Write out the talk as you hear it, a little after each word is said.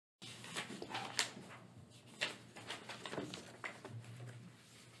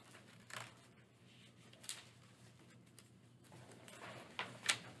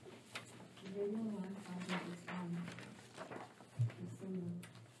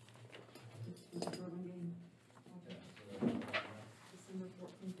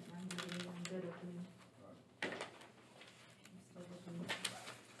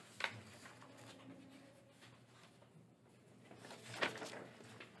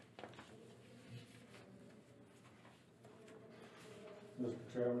Mr.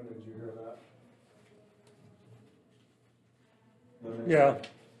 Chairman, did you hear that? Yeah.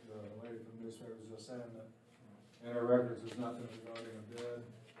 The lady from the newspaper was just saying that in our records, there's nothing regarding a bid,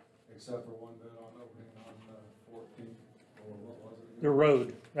 except for one bid on opening on the 14th, or what was it? The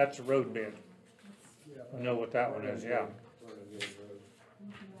road, that's a road bid. Yeah. I know what that one is, yeah. Vernon Road.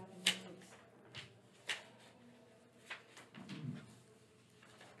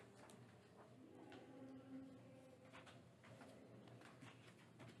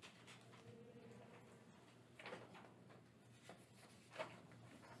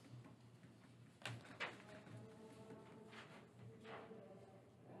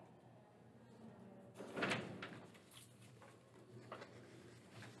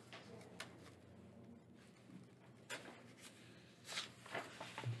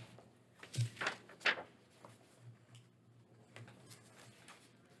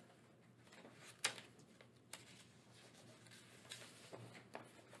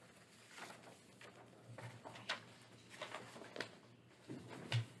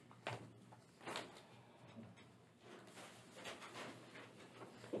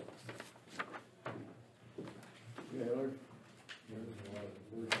 Taylor? There's a lot of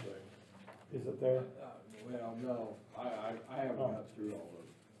the first thing. Is it there? Well, no, I haven't got through all of it.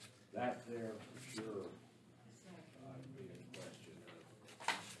 That's there for sure. I'd be in question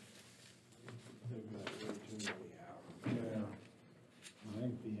of. They've got way too many hours. Yeah.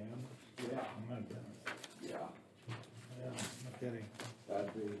 9 p.m. Yeah, Oh my goodness. yeah, Yeah, no kidding.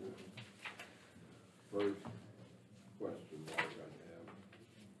 that'd be the first question mark I'd have.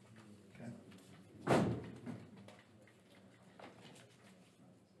 Okay.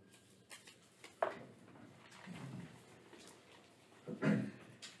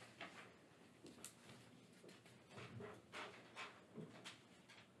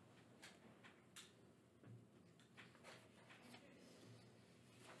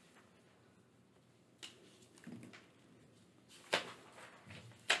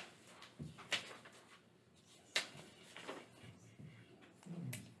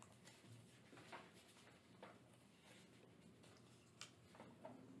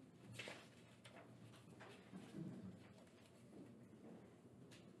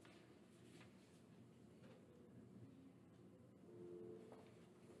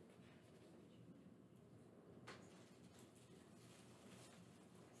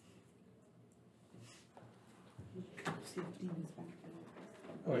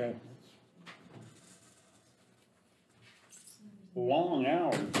 Okay. Long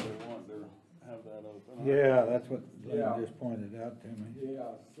hours they want to have that open. Yeah, that's what Yeah. Glenn just pointed out to me.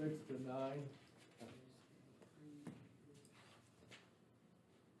 Yeah, 6 to 9.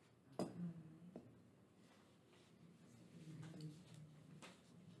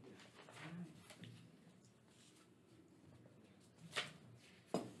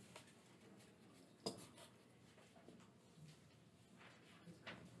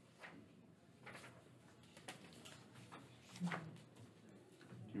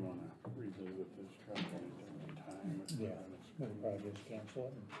 Do you wanna revisit this truck at a different time? Yeah. We'll probably just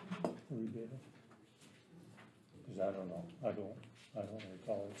cancel it and rebid it. Cause I don't know, I don't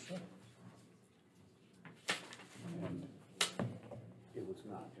recall it, so. And it was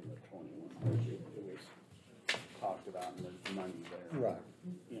not in the 21 budget, it was talked about and there's money there. Right.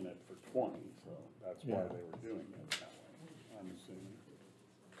 In it for 20, so that's why Yeah. they were doing it that way, I'm assuming.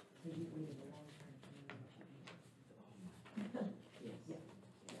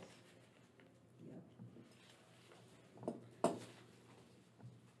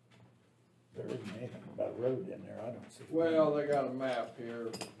 There isn't anything about road in there, I don't see. Well, they got a map here,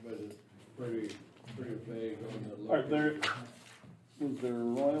 but it's pretty vague on the. Are there, was there a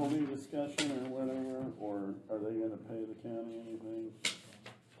royalty discussion or whatever, or are they gonna pay the county anything?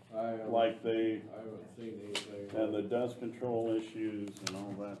 Like they, I haven't seen anything. and the dust control issues and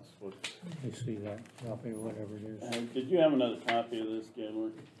all that's what. You see that copy, whatever it is. Did you have another copy of this,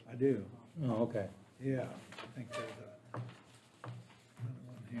 Gabler? I do, Oh, okay. yeah, I think there's another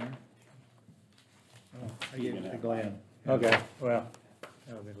one here. Oh, I gave it to Glenn. Okay, well,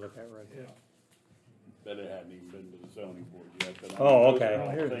 I'll be look at right Yeah. there. But it hadn't even been to the zoning board yet, but. Oh, okay. Those are all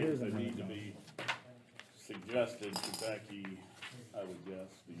Here's things that another need to one. be suggested to Becky, I would guess,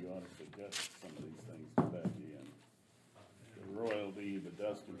 that you ought to suggest some of these things to Becky, and the royalty, the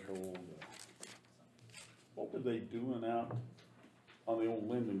dust control, what were they doing out on the old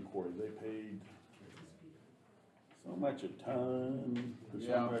Linden quarry? They paid so much a ton, or so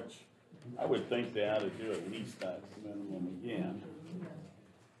Yeah. much, I would think they ought to do at least that minimum again.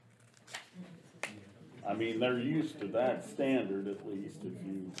 I mean, they're used to that standard at least, if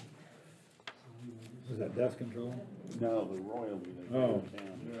you, Was that dust control? No, the royalty they Oh. pay the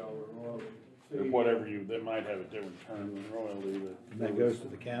county. You know, we're on. Or whatever they might have a different term than royalty, And but. that goes to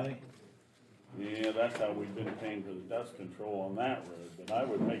the county? Yeah, that's how we've been paying for the dust control on that road, but I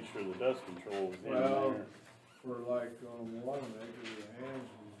would make sure the dust control is in Well- there. For like, one acre, the hands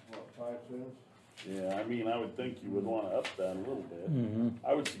is what, 5 cents? Yeah, I mean, I would think you would wanna up that a little bit. Mm-hmm.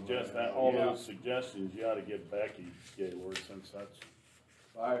 I would suggest that, all Yeah. those suggestions, you ought to get Becky, Gaylord, since that's,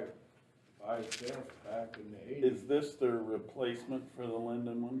 5 cents back in the 80s. is this the replacement for the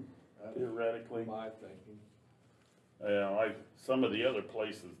Linden one, That's theoretically? my thinking. Some of the other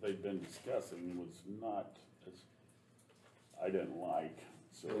places they've been discussing was not as, I didn't like,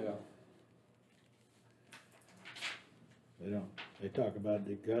 so. Yeah. They talk about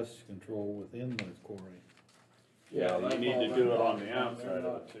the dust control within the quarry. Yeah, you that's need all to they're do it on talking the about. outside They're of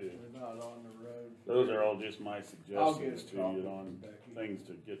not- it too. They're not on the road. Those are all just my I'll get suggestions a to copy you from on Becky. things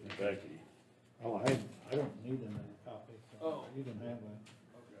to get to Becky. Oh, I don't need another copy, so Oh. you can have one.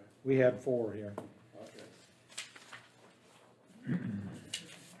 Okay, We had 4 here. okay.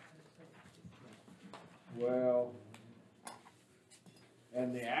 Well,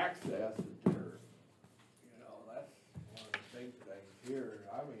 and the access that they're, that's one of the big things here.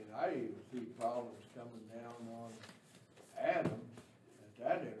 I mean, I even see problems coming down on Adams at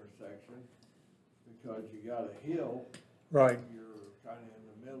that intersection, because you got a hill. Right, You're kinda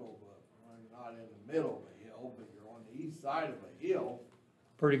in the middle, not in the middle of the hill, but you're on the east side of a hill.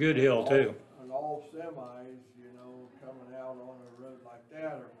 pretty good hill too. And all semis, coming out on a road like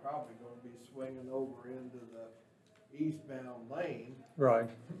that are probably gonna be swinging over into the eastbound lane, Right,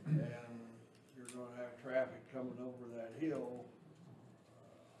 and you're gonna have traffic coming over that hill.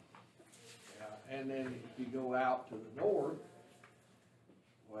 Yeah, and then if you go out to the north,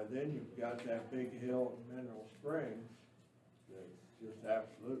 well, then you've got that big hill in Mineral Springs that's just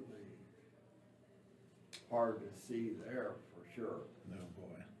absolutely hard to see there for sure. No,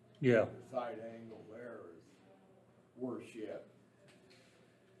 boy. yeah. The side angle there is worse yet.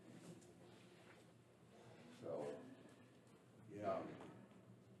 So, yeah,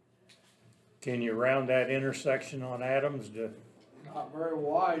 Can you round that intersection on Adams to, not very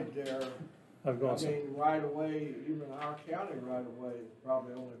wide there. I was I gonna say, mean, right away, even our county right away is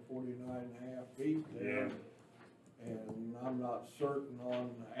probably only 49.5 feet there. And I'm not certain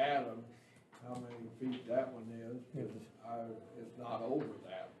on Adams how many feet that one is, but it's not over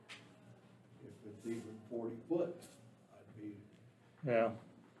that. If it's even 40 foot, I'd be, yeah,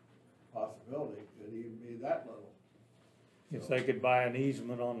 possibility, could even be that little. if they could buy an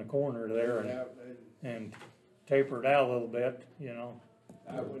easement on the corner there That and taper it out a little bit,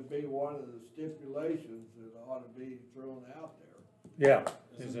 that would be one of the stipulations that ought to be thrown out there. Yeah,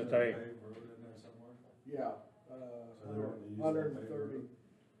 is Isn't that there a they, paved road in there somewhere? Yeah, So they want to use that paved road?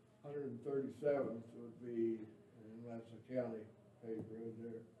 137th would be, and that's a county paved road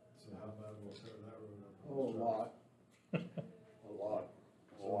there. So how bad will tear that road up? Oh, a lot. A lot.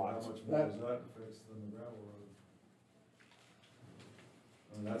 So how much more That- is that to fix than the gravel road?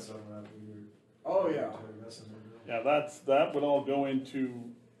 I mean, that's something that we. Oh, yeah. That's a new deal. Yeah, that would all go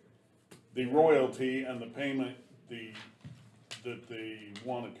into the royalty and the payment, that they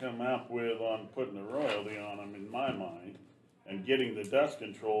wanna come up with on putting the royalty on them, in my mind. And getting the dust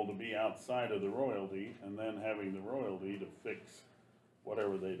control to be outside of the royalty, and then having the royalty to fix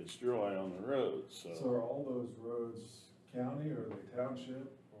whatever they destroy on the roads, So so. are all those roads county or are they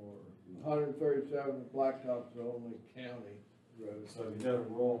township or, 137th Blacktop's the only county road. so if you get a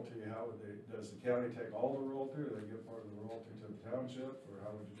royalty, how would they, does the county take all the royalty or they give part of the royalty to the township or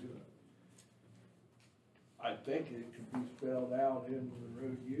how would you do that? I think it could be spelled out in the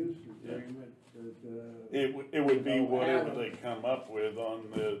road use agreement that, It would be You know, whatever Adam- they come up with on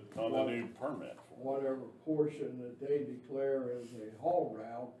the new permit. whatever portion that they declare as a haul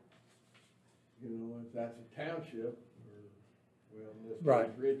route, if that's a township, or, well, in this Right.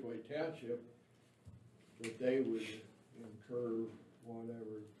 case Ridgeway Township, that they would incur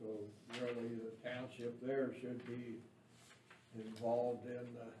whatever, so really the township there should be involved in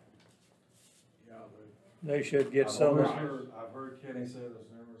they should get some, I've heard Kenny say this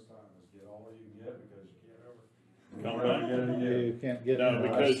numerous times, get all you can get because you can't ever. Come never back. get it again. You can't get. No, it.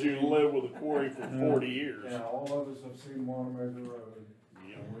 because you live with a quarry for 40 years. And all of us have seen Wanamaker Road,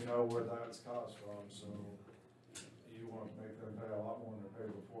 Yeah. and we know where that's cost from, so you want to make them pay a lot more than they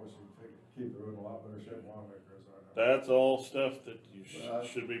paid before, so you keep the road in a lot better shape than Wanamaker is right now. That's all stuff that you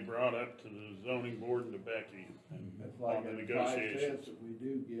should be brought up to the zoning board and to Becky and it's like on the a 5 cents negotiations. that we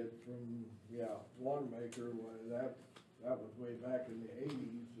do get from, Wanamaker, that was way back in the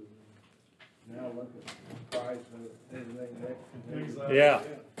 80s, and now look at the price of everything next. Exactly. Yeah.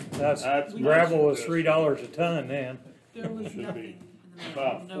 That's, That's gravel my is $3 a ton then, There was Should be nothing in the middle,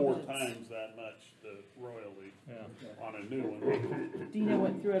 about no 4 bids. times that much the royalty yeah. on a new one. Dina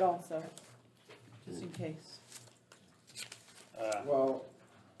went through it also, just in case. Well,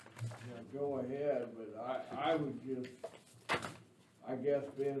 yeah, go ahead, but I would just, I guess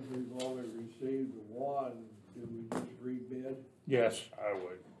being we've only received one, do we just rebid? Yes, I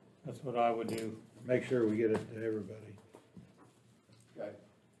would. that's what I would do. Make sure we get it to everybody. Okay.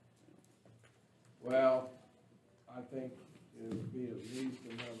 Well, I think it would be at least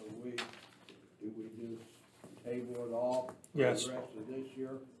another week. Do we just table it off? Yes. For the rest of this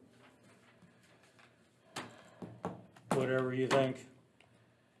year? Whatever you think.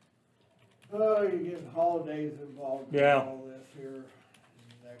 Oh, you're getting holidays involved in Yeah. all this here in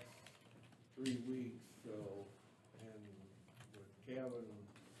the next 3 weeks, so, and with Kevin,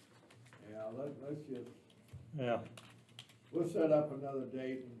 yeah, let's just, Yeah, we'll set up another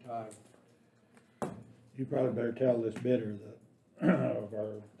date and time. You probably better tell this bidder that, of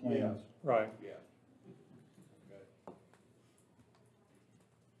our plans. right. Yeah.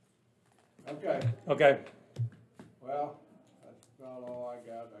 Okay, Okay, well, that's about all I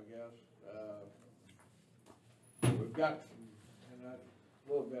got, I guess. We've got some, and that's a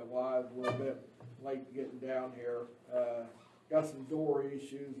little bit wise, a little bit late getting down here. Got some door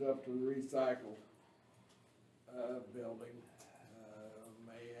issues up to the recycle, building.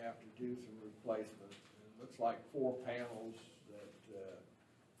 May have to do some replacement. It looks like 4 panels that,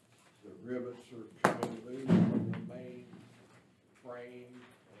 the rivets are coming loose from the main frame,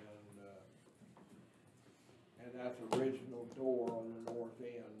 and that's original door on the north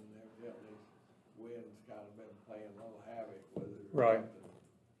end, and evidently wind's kind of been playing a little havoc with it or Right. something.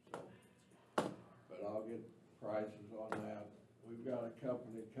 So, but I'll get prices on that. We've got a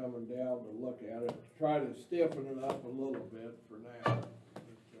company coming down to look at it, try to stiffen it up a little bit for now. But,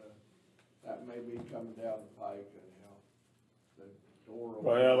 that may be coming down the pike anyhow. The door.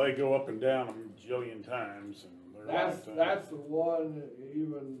 Well, they go up and down a jillion times and they're. That's the one, that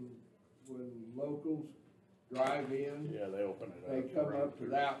even when locals drive in, Yeah, they open it up. they come up to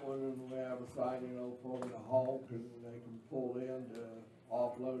that one and we have a sign, you know, for them to halt and they can pull in to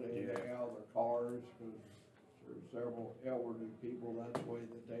offload anything out of their cars, cause there's several elderly people, that's the way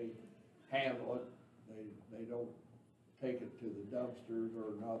that they handle it. They don't take it to the dumpsters,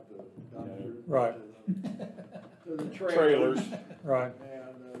 or not the dumpsters. but Right. To the Trailers. right.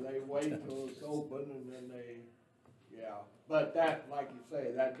 And they wait till it's open and then they, yeah. But that, like you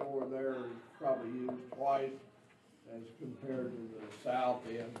say, that door there is probably used twice as compared to the south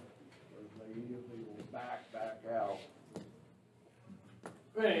end, where they usually will back out.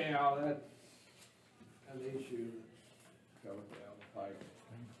 But anyhow, that's an issue that's coming down the pipe.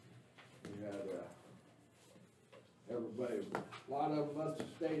 We had, everybody, a lot of them must have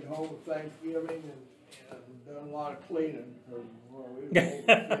stayed home for Thanksgiving and done a lot of cleaning, because, well, we were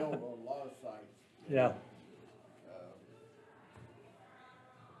overfilled on a lot of sites. Yeah,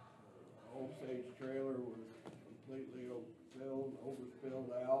 Osage trailer was completely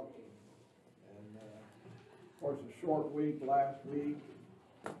overfilled out, and, of course, a short week last week,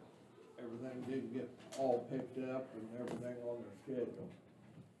 everything didn't get all picked up and everything on their schedule.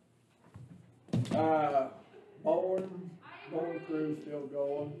 Mowing crew's still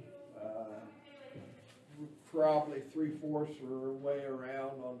going, probably 3/4 of our way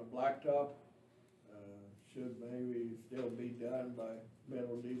around on the blacktop. Should maybe still be done by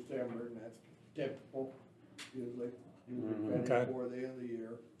middle of December, and that's typical, usually finished Okay. before the end of the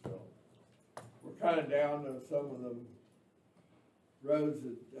year, so. We're kinda down to some of them roads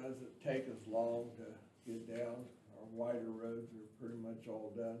that doesn't take us long to get down. Our wider roads are pretty much all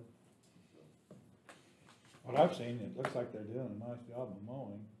done. What I've seen, it looks like they're doing a nice job of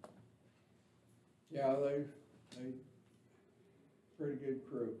mowing. Yeah, they, pretty good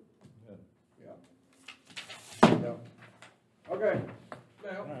crew. Good. Yeah. Okay,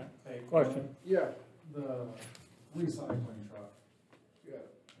 now, Alright. Hey, question. yeah, The recycling truck, yeah.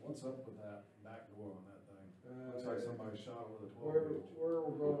 what's up with that back door on that thing? Looks like somebody shot with a 12 We're, gauge. we're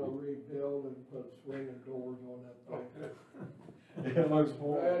gonna rebuild and put swinging doors on that thing. It looks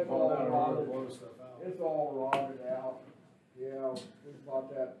horrible, That's fall down all and rubber, rotted. blow stuff out. It's all rotted out. Yeah, we bought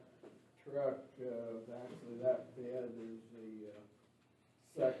that truck, actually that bed is the,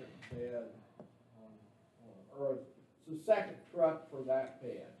 second bed or it's the second truck for that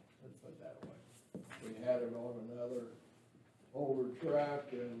bed, let's put that away. We had it on another older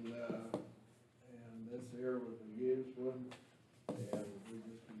truck and this here was a used one, and we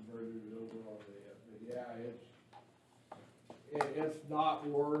just converted it over on it. But yeah, it's not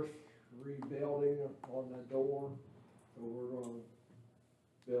worth rebuilding on the door, so we're gonna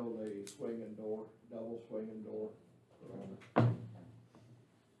build a swinging door, double swinging door.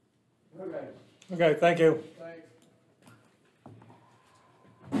 Okay, Okay, thank you. thanks.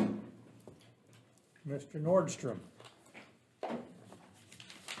 Mr. Nordstrom.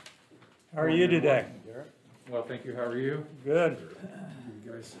 How are you today? Well, thank you. How are you? Good.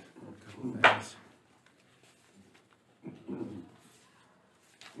 You guys, a couple things.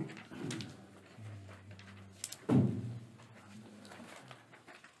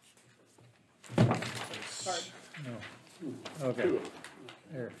 Card. No. Okay,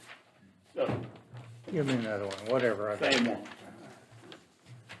 here, So, give me another one, whatever. I got. same one.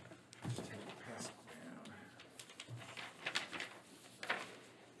 Pass it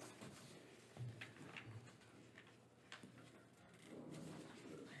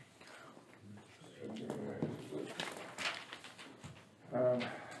down.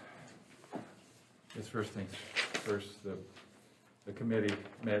 Yes, first things first, the committee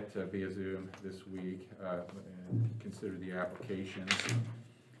met via Zoom this week and considered the applications,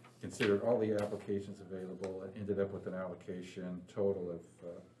 considered all the applications available, and ended up with an allocation total of,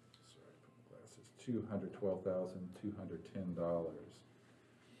 sorry, put my glasses,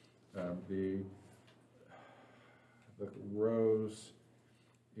 $212,210. The rows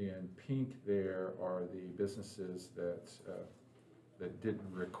in pink there are the businesses that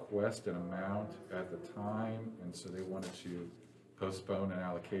didn't request an amount at the time, and so they wanted to postpone an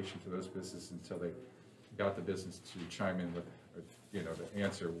allocation to those businesses until they got the business to chime in with, to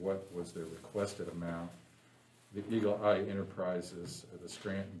answer what was their requested amount. The Eagle Eye Enterprises, the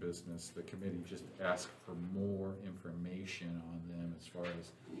Scranton business, the committee just asked for more information on them as far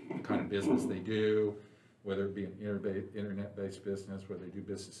as the kind of business they do, whether it be an internet-based business, whether they do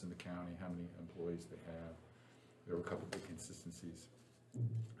business in the county, how many employees they have. There were a couple of inconsistencies,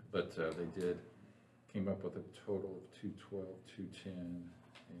 but they came up with a total of 212, 210,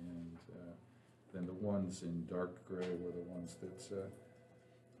 and then the ones in dark gray were the ones that the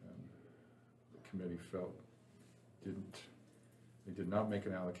committee felt they did not make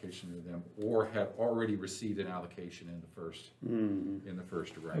an allocation to them, or had already received an allocation in the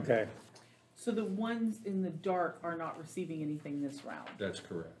first round. Okay, So the ones in the dark are not receiving anything this round? That's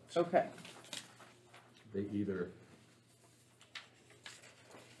correct. Okay, They either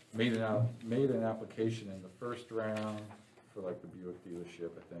made an application in the first round for like the Buick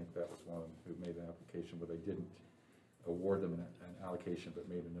dealership, I think that was one of them who made an application, but they didn't award them an allocation, but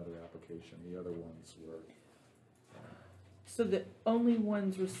made another application. The other ones were, so the only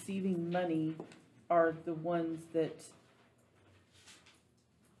ones receiving money are the ones that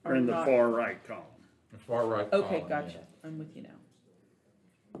Or are in the not? far right column. the far right Okay, column, gotcha, yeah. I'm with you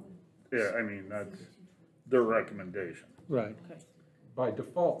now. Yeah, I mean, that's their recommendation. right. Okay, By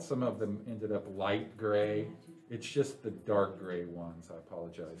default, some of them ended up light gray. It's just the dark gray ones, I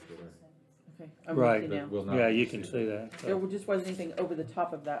apologize, that okay, I'm Right. with you now. will not. Yeah, you be can received. see that. There just wasn't anything over the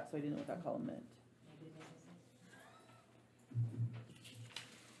top of that, so I didn't know what that column meant.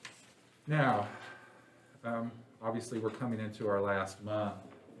 Now, obviously, we're coming into our last month.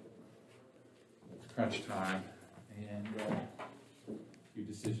 It's crunch time, and a few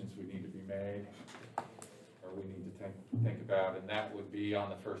decisions we need to be made, or we need to think about, and that would be on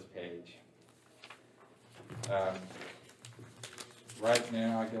the first page. Right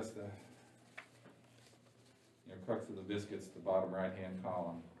now, I guess the crux of the biscuit's the bottom right-hand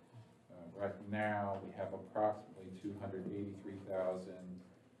column. Right now, we have approximately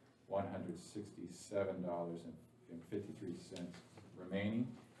 $283,167.53 remaining,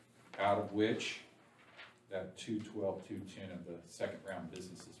 out of which that 212, 210 of the second round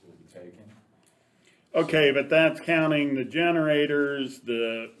businesses will be taken. Okay, but that's counting the generators,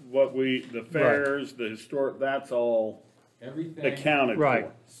 the fairs, the historic, that's all Everything. accounted for.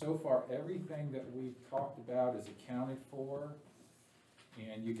 Right. So far, everything that we've talked about is accounted for.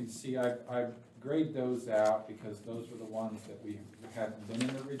 And you can see I've graded those out because those were the ones that we hadn't been in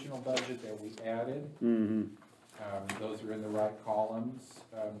the original budget that we added. Mm-hmm. Those are in the right columns.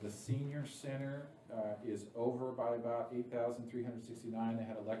 The senior center is over by about $8,369. They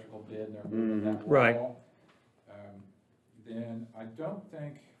had electrical bid and they're moving that wall. Right. Then I don't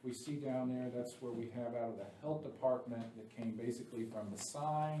think we see down there, that's where we have out of the health department that came basically from the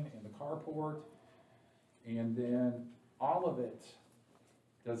sign and the carport. And then all of it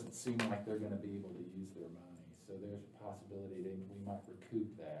doesn't seem like they're gonna be able to use their money. So there's a possibility we might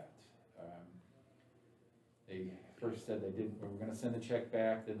recoup that. They first said we were gonna send the check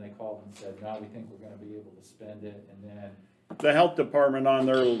back, then they called and said, no, we think we're gonna be able to spend it, and then, The health department on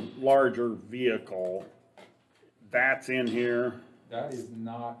their larger vehicle, that's in here. that is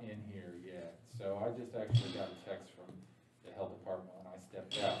not in here yet. So I just actually got a text from the health department when I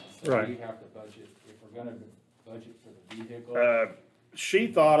stepped out. So Right. we have to budget, if we're gonna budget for the vehicle. She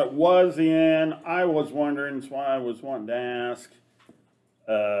thought it was in, I was wondering, that's why I was wanting to ask.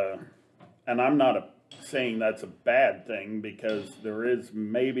 And I'm not saying that's a bad thing, because there is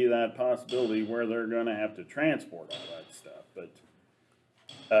maybe that possibility where they're gonna have to transport all that stuff,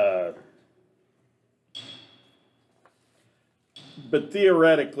 but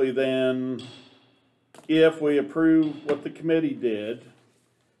theoretically then, if we approve what the committee did,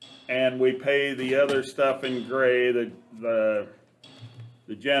 and we pay the other stuff in gray, the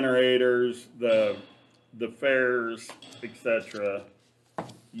generators, the fares, etc.,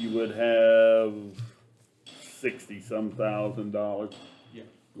 you would have $60-some thousand Yeah.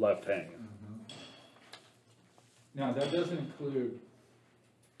 left hanging. Now, that doesn't include,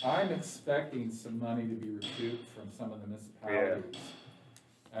 I'm expecting some money to be recouped from some of the municipalities.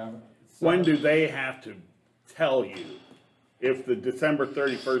 When do they have to tell you if the December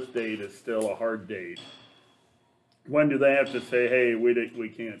 31st date is still a hard date? When do they have to say, hey, we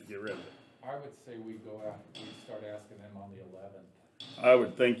can't get rid of it? I would say we start asking them on the 11th. I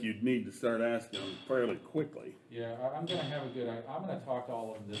would think you'd need to start asking them fairly quickly. Yeah, I'm gonna have I'm gonna talk to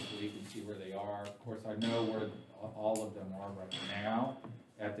all of them this week and see where they are. Of course, I know where all of them are right now,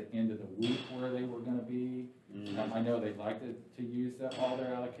 at the end of the week where they were gonna be. I know they'd like to use all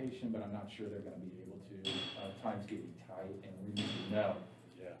their allocation, but I'm not sure they're gonna be able to. Time's getting tight and we need to know.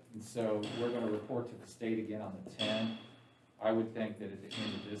 Yeah. And so we're gonna report to the state again on the 10th. I would think that at the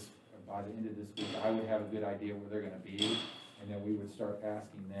end of this, or by the end of this week, I would have a good idea where they're gonna be. And then we would start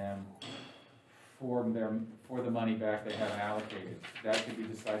asking them for the money back they have allocated. That could be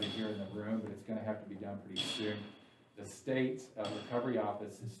decided here in the room, but it's gonna have to be done pretty soon. The state recovery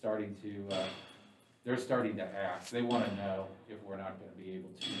office is starting to, they're starting to ask. They wanna know if we're not gonna be able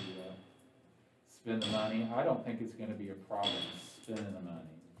to spend the money. I don't think it's gonna be a problem spending the money.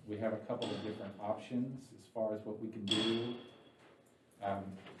 We have a couple of different options as far as what we can do,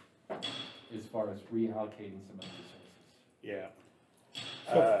 as far as reallocating some of the resources. Yeah.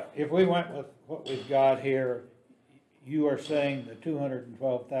 So if we went with what we've got here, you are saying the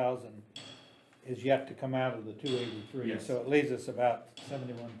 212,000 is yet to come out of the 283. Yes. So it leaves us about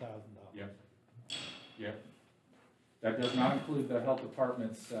 $71,000. Yep. Yep. That does not include the health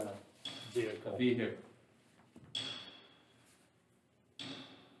department's vehicle.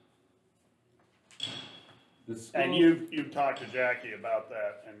 The school, And you've talked to Jackie about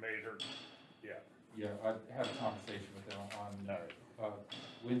that and made her, yeah. yeah, I had a conversation with them on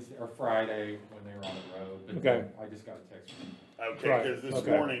Wednesday or Friday when they were on the road, but Okay. I just got a text from them. Okay, Right, because this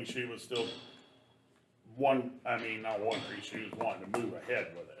okay. morning she was still not wondering, she was wanting to move ahead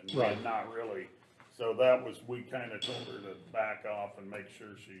with it. And we had Right. not really, so that was, we kind of told her to back off and make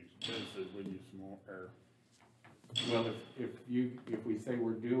sure she visited with you some more, or, Well, if we say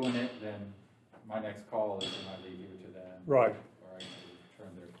we're doing it, then my next call is when I leave here to them. Right. Or I can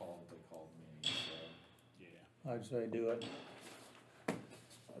return their call if they called me, so. yeah. I'd say do it.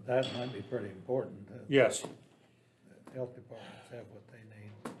 That might be pretty important. Yes. The health departments have what they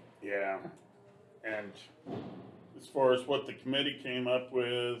need. Yeah, and as far as what the committee came up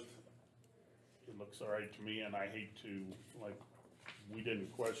with, it looks all right to me, and I hate to, we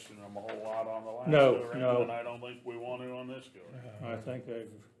didn't question them a whole lot on the last No, go around, no. and I don't think we want to on this go around. I think they've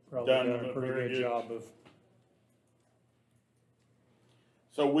probably Done done a a pretty very good good- job of,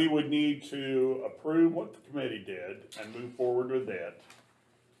 So we would need to approve what the committee did and move forward with it.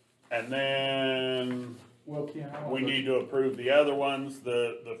 And then Well, Ken, I we want need to approve the other ones,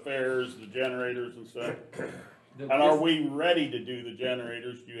 the fares, the generators and stuff. to. And are we ready to do the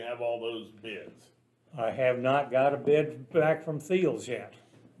generators? Do you have all those bids? I have not got a bid back from Thiels yet.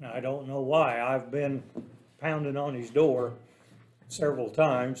 Now, I don't know why. I've been pounding on his door several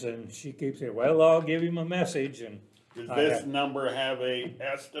times and she keeps saying, well, I'll give him a message, and Does I this have- number have a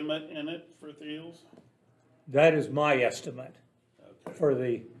estimate in it for Thiels? that is my estimate Okay. for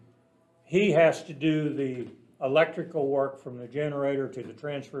he has to do the electrical work from the generator to the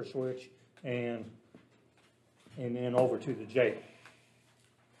transfer switch and then over to the jail.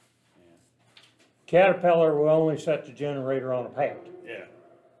 Caterpillar will only set the generator on a pad Yeah,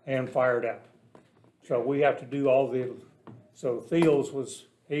 and fire it up. So we have to do so Thiels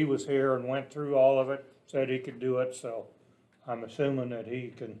he was here and went through all of it, said he could do it, so I'm assuming that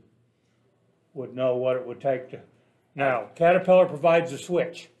he would know what it would take to. Now, Caterpillar provides a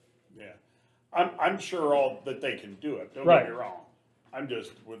switch. yeah. I'm sure that they can do it, don't Right. get me wrong. I'm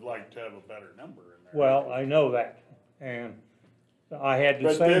just would like to have a better number in there. Well, I know that, and I had the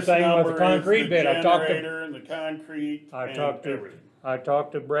But same this thing with number the is concrete the bid. generator and the concrete I and talked to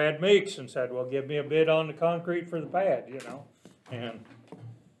everything. Brad Meeks and said, well, give me a bid on the concrete for the pad, and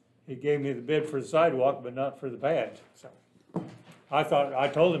he gave me the bid for the sidewalk, but not for the pad, so. I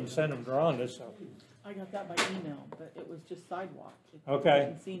told him to send them to Rhonda, so, I got that by email, but it was just sidewalk. Okay. I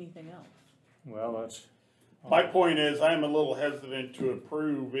didn't see anything else. well, that's, My point is, I'm a little hesitant to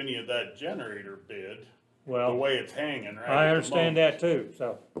approve any of that generator bid, the well, way it's hanging right at I the understand moment. that too,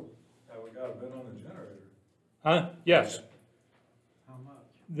 so, Have we got a bid on the generator? huh, yes. How much?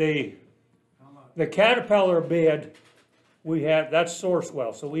 The, How much? the Caterpillar bid, we have, that's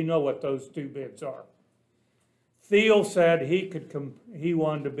Sourcewell, so we know what those two bids are. Theo said he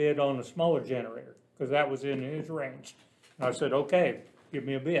wanted to bid on a smaller generator, cause that was in his range. And I said, okay, give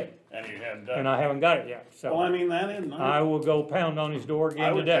me a bid, And you hadn't done and it. I haven't got it yet, Well, I so. mean, that isn't, I I will go pound on his door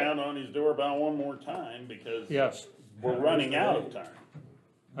again would today. pound on his door about one more time, because Yes, we're running out of time.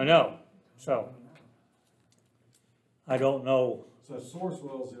 I know, so. I don't know, So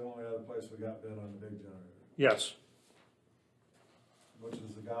Sourcewell's the only other place we got bid on the big generator, yes, which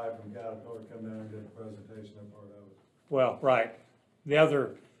is the guy from Caterpillar come down and did the presentation and part of it. well, right. The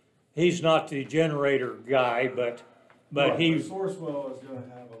other, he's not the generator guy, but Right, he's, Sourcewell is gonna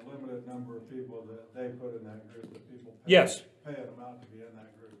have a limited number of people that they put in that group, that people pay. Yes. Paying them out to be in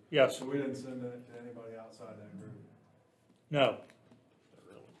that group. yes, So we didn't send it to anybody outside that group. no.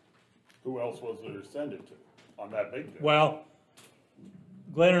 Who else was there to send it to on that big deal? Well,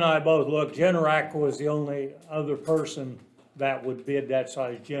 Glenn and I both looked, Generac was the only other person that would bid that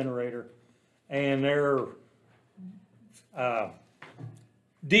size generator. And their,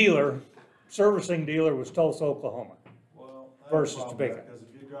 servicing dealer was Tulsa, Oklahoma. Well, I have a Versus problem with Topeka. that, cause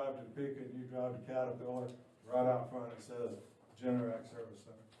if you drive to Topeka and you drive to Caterpillar, right out front it says Generac Service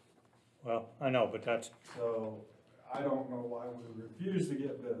Center. Well, I know, but that's, So I don't know why we refuse to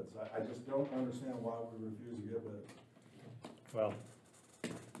get bids. I just don't understand why we refuse to get bids. well,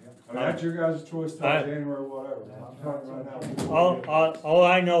 I mean, that's your guys' choice till I- January, whatever. I'm telling you right now. all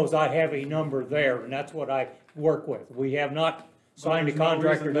I know is I have a number there, and that's what I work with. We have not signed a But there's no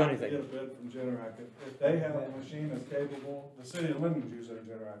contract or reason done not to anything. Get a bid from Generac. If they have a machine that's capable, the city of Linden's using a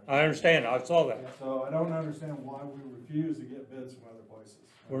Generac. I understand, I saw that. So I don't understand why we refuse to get bids from other places.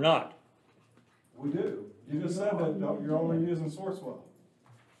 We're not. We do. You just said that you're only using Sourcewell.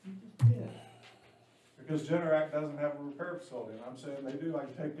 Because Generac doesn't have a repair facility, and I'm saying they do. I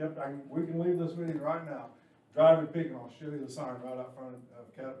can take up, we can leave this meeting right now, drive to Pekin, I'll show you the sign right out front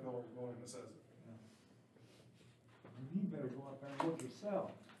of Caterpillar building that says it. You better go up there and look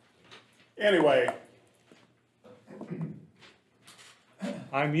yourself. Anyway,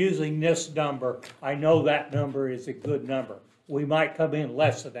 I'm using this number. I know that number is a good number. We might come in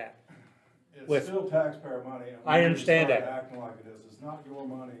less than that. With- It's still taxpayer money. And we I need to understand start that. Acting like it is. It's not your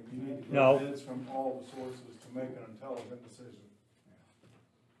money. You need to No. get bids from all the sources to make an intelligent decision.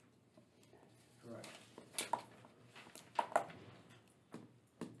 Correct.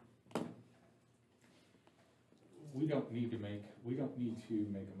 We don't need to make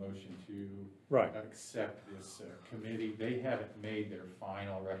a motion to Right. accept this committee. They haven't made their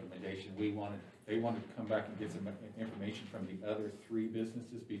final recommendation. They wanted to come back and get some information from the other three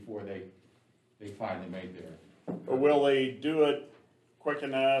businesses before they finally made their. or will they do it quick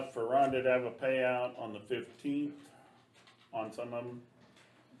enough for Rhonda to have a payout on the 15th on some of them?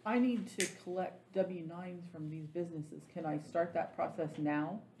 I need to collect W-9s from these businesses. Can I start that process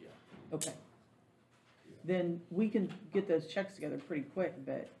now? Yeah. Okay. Then we can get those checks together pretty quick,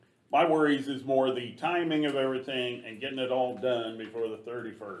 but My worries is more the timing of everything and getting it all done before the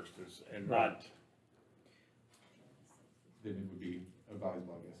 31st is, and not, Then it would be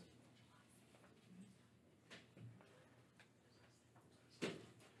advisable, I guess.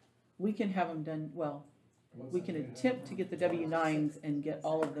 we can have them done, well, we can attempt to get the W-9s and get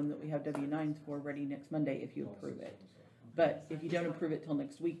all of them that we have W-9s for ready next Monday if you approve it. But if you don't approve it till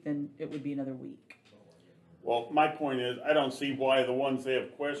next week, then it would be another week. well, my point is, I don't see why the ones they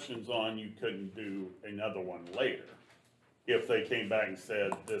have questions on, you couldn't do another one later. If they came back and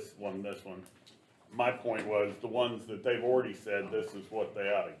said, this one. My point was, the ones that they've already said, this is what they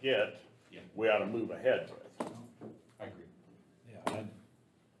ought to get, Yeah. we ought to move ahead with. I agree. Yeah, I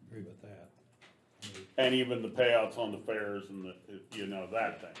agree with that. And even the payouts on the fares and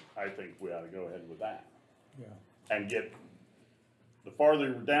that thing, I think we ought to go ahead with that. Yeah. And get, the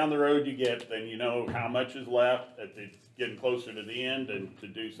farther down the road you get, then you know how much is left, if it's getting closer to the end, and to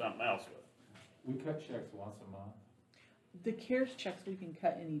do something else with. We cut checks once a month. The CARES checks we can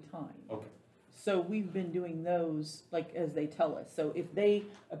cut anytime. Okay. So we've been doing those, like, as they tell us. So if they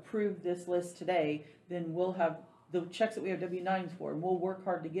approve this list today, then we'll have the checks that we have W-9s for, and we'll work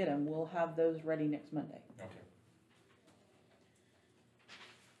hard to get them. We'll have those ready next Monday. Okay.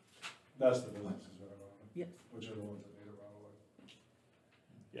 That's the businesses, right, Rhonda? Yes. Which are the ones that need it right away.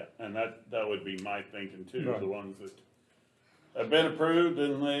 Yeah, And that would be my thinking too, Right. the ones that have been approved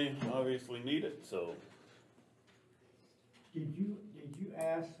and they obviously need it, so. Did you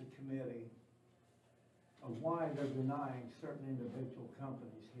ask the committee of why they're denying certain individual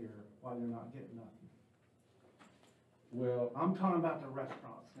companies here, why they're not getting nothing? Well, I'm talking about the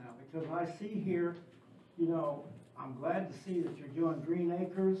restaurants now, because I see here, you know, I'm glad to see that you're doing Green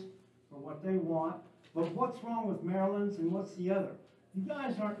Acres for what they want, but what's wrong with Maryland's and what's the other? You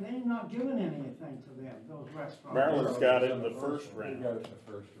guys they're not giving anything to them, those restaurants. Maryland's got it in the first we round. got it in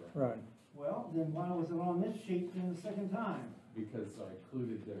the first round, Right. Well, then why was it on this sheet then the second time? because I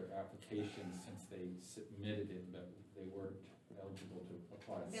included their application since they submitted it, but they weren't eligible to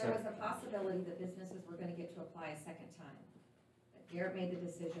apply. a There was second a time. possibility that businesses were gonna get to apply a second time. But Garrett made the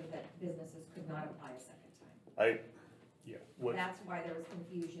decision that businesses could not apply a second time. That's why there was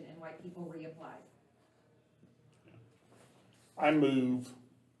confusion and why people reapplied. I move,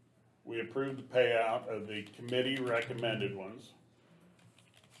 we approve the payout of the committee recommended ones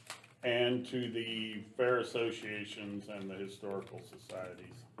and to the fair associations and the historical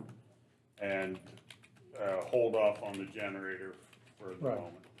societies, and hold off on the generator for the Right.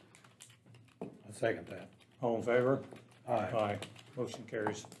 moment. I second that. All in favor? Aye. Aye. Motion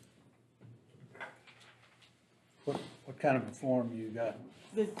carries. What kind of a form you got?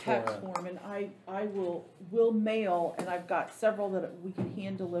 The tax For, form, and I will mail, and I've got several that we can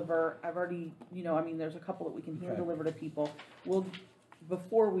hand deliver. I've already, you know, I mean, there's a couple that we can hand Okay. deliver to people.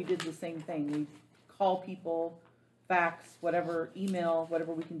 Before we did the same thing, we call people, fax, whatever, email,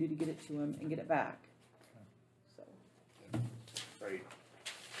 whatever we can do to get it to them and get it back. So, Great.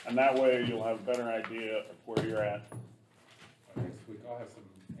 And that way you'll have a better idea of where you're at Next week, I'll have some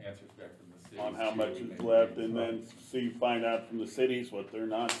answers back from the city. on how much is left, and then find out from the cities what they're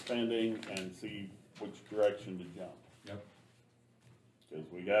not spending and see which direction to jump. Yep. Cause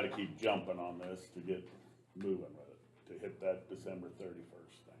we gotta keep jumping on this to get moving with it, to hit that December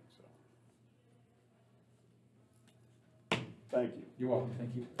 31st thing, so. Thank you. You're welcome,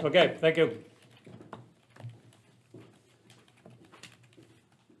 thank you. Okay, thank you.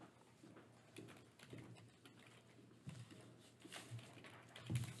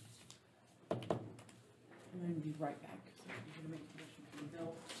 I'm gonna be right back, so I'm gonna make a motion for the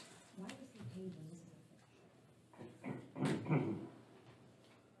bill. Why was he paid when this is a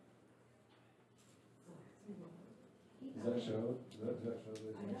Does that show, does that show that?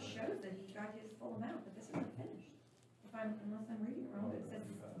 It shows that he got his full amount, but this isn't finished. Unless I'm reading it wrong, but it says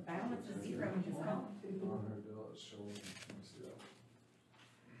balance is zero, which is gone. On her bill, it's showing, let me see that.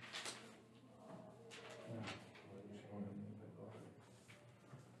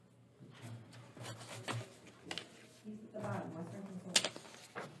 He's at the bottom, Western Consulting.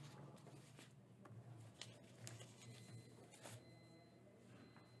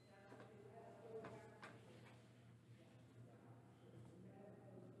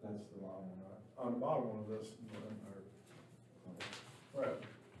 That's the bottom one, right? On the bottom one of this, right.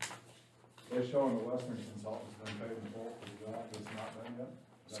 They're showing the Western consultant's been paid in full for the job that's not done yet?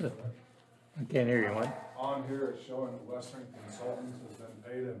 Is that So- correct? I can't hear you, what? On here, it's showing that Western Consultants has been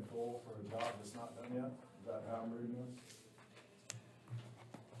paid in full for a job that's not done yet? Is that how I'm reading this?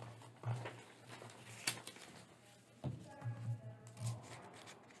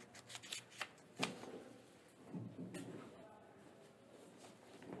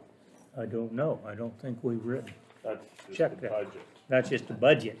 I don't know. I don't think we've written. That's just Check the that. budget. That's just the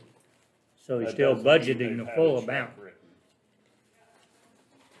budget. So he's That still doesn't mean budgeting they've the had a full check amount. written.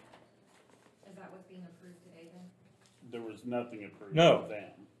 Is that what's being approved today then? There was nothing approved No. with them.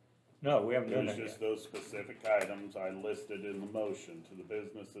 No, we haven't It done was that just yet. those specific items I listed in the motion to the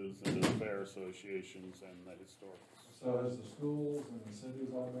businesses and the fair associations and the historicals. So has the schools and the cities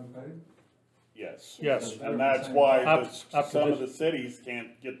all been paid? Yes. Yes. And that's why Up to some of this- the cities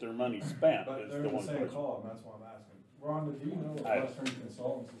can't get their money spent, But is they're the in the one same question. column, that's why I'm asking. Rhonda, do you know I- that Western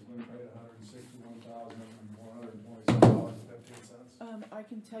Consultants has been paid $161,127.15? I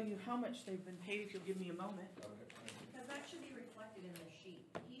can tell you how much they've been paid if you'll give me a moment. Okay, thank you. Because that should be reflected in the sheet.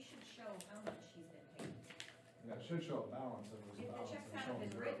 He should show how much he's been paid. Yeah, it should show a balance, if it was If a the balance, checks it's haven't showing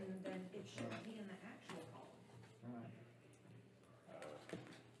been zero. written, then it shouldn't be in the actual column.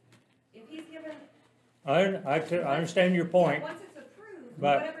 If he's given, I understand your point, once it's approved,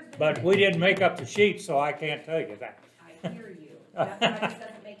 but, whatever's been but we written- didn't make up the sheet, so I can't tell you that. I hear you. That's why this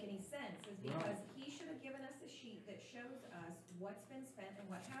doesn't make any sense, is because he should have given us a sheet that shows us what's been spent and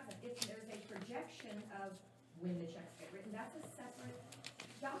what hasn't. If there's a projection of when the checks get written, that's a separate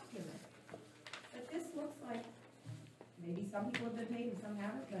document. But this looks like, maybe some people have been paid and some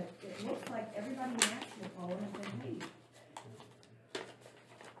haven't, but it looks like everybody in the actual column has been paid.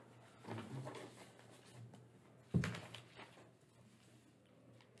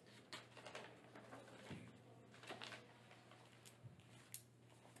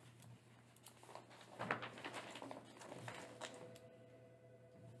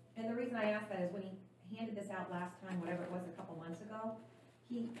 I ask that is when he handed this out last time, whatever it was, a couple months ago,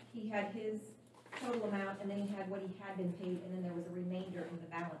 he had his total amount, and then he had what he had been paid, and then there was a remainder in the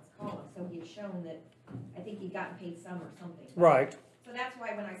balance column, so he had shown that, I think he'd gotten paid some or something. Right, So that's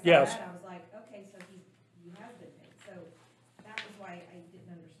why when I saw Yes. that, I was like, okay, so he has been paid, so that was why I didn't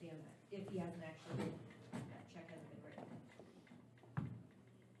understand that, if he hasn't actually, that check hasn't been written.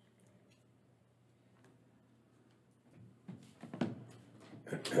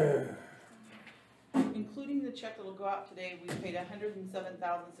 Including the check that'll go out today, we paid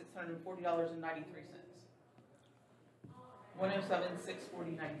 $107,640.93.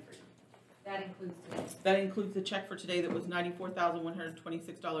 107,640.93. That includes today. That includes the check for today that was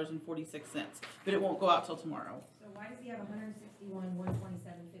 $94,126.46, but it won't go out till tomorrow. So why does he have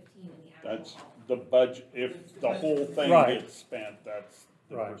 161,127.15 in the actual That's column? the budget, if the whole thing Right. gets spent, that's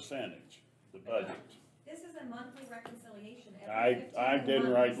the Right. percentage, the budget. This is a monthly reconciliation. Every I 15th didn't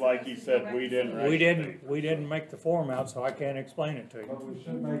month write, is like supposed he to be said, a we didn't reconciliation. we didn't make the form out, so I can't explain it to you. But we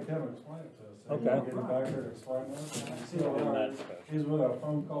should make him explain it to us. So Okay. he can get back there to explain it. See, all And right, that's special. he's with a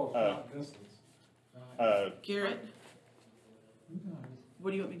phone call shot distance. Garrett,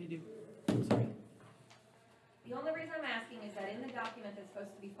 what do you want me to do? Sorry. The only reason I'm asking is that in the document that's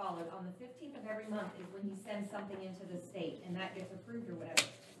supposed to be followed, on the 15th of every month is when he sends something into the state, and that gets approved or whatever.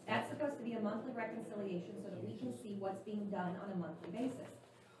 That's supposed to be a monthly reconciliation so that we can see what's being done on a monthly basis.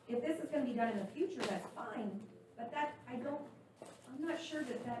 If this is gonna be done in the future, that's fine, but that, I'm not sure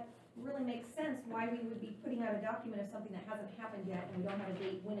that that really makes sense, why we would be putting out a document of something that hasn't happened yet, and we don't have a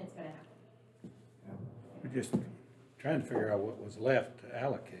date when it's gonna happen. We're just trying to figure out what was left to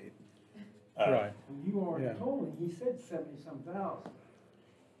allocate. Right, You already Yeah. told me, he said 70-some thousand.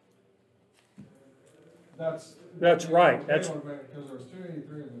 That's right, Because there's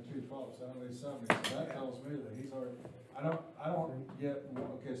 283 and the 212, so that leaves 70, so that tells me that he's already, I don't get,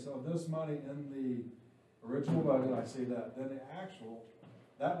 okay, so this money in the original budget, I see that, then the actual,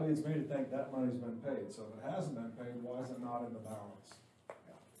 that leads me to think that money's been paid, so if it hasn't been paid, why is it not in the balance?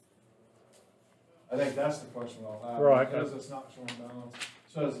 I think that's the question I'll have. Right. Because it's not showing balance,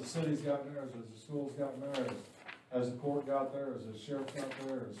 so has the city's gotten theirs, has the schools gotten theirs, has the court got theirs, has the sheriff got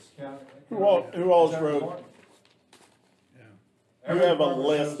theirs, county? Who else Every wrote, department. you have a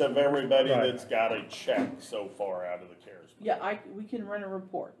list of Every everybody Right. that's got a check so far out of the CARES. Yeah, we can run a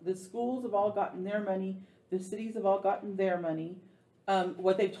report. The schools have all gotten their money, the cities have all gotten their money.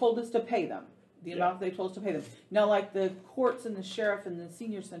 What they've told us to pay them, the amount they told us to pay them. Now, like the courts and the sheriff and the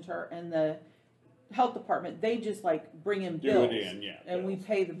senior center and the health department, they just like bring in Do bills. it in, yeah. And we bills.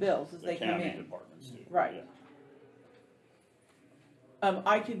 pay the bills as The they come county in. departments do. Right. yeah.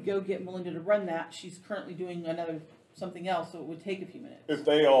 I could go get Melinda to run that. She's currently doing something else, so it would take a few minutes. If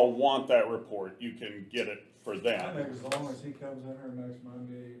they all want that report, you can get it for I them. think as long as he comes in here next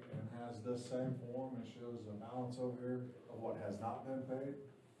Monday and has this same form and shows the balance over here of what has not been paid,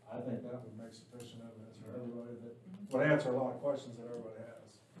 I think that would make sufficient evidence for everybody that, would answer a lot of questions that everybody has.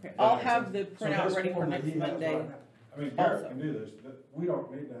 Okay, I'll That makes have sense. the So printout this ready for form that next he has Monday. right now- I mean, Garrett also. can do this, but we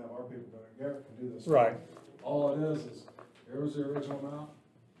don't need to have our people do it, Garrett can do this. Right. All it is here was the original amount,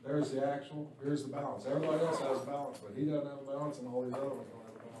 there's the actual, here's the balance, everybody else has a balance, but he doesn't have a balance and all these other ones don't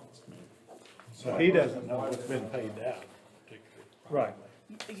have a balance. So he doesn't know what's been paid out, particularly. Right.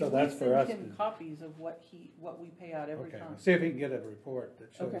 So that's for us We send him to- copies of what we pay out every Okay, time. see if he can get a report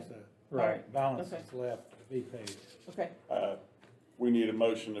that shows Okay. the right. balance Okay. that's left to be paid. Okay, We need a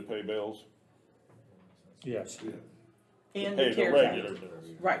motion to pay bills. Yes, and Pay the the CARES regular Act. bills.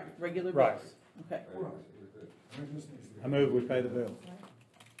 Right, regular Right. bills. Okay. I move we pay the bill.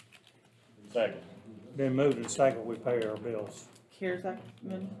 Second. been moved and second, we pay our bills. CARES Act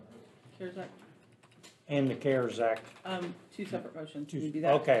money? CARES Act? And the CARES Act. Two separate motions. Can you do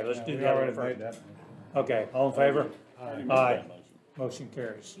that? Okay, let's Yeah, do we that already one made first. that. Okay, all in favor? Already made Aye. that motion. Motion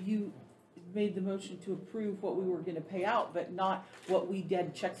carries. You made the motion to approve what we were gonna pay out, but not what we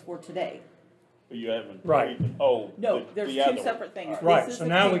did checks for today. But you haven't Right. paid, oh. No, the- there's the other two one. separate things. All Right, This is so the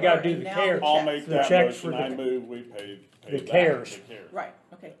now we paper gotta do and the now CARES. I'll checks. make The that checks for motion, I the- move, we pay the back CARES. the CARES. Right,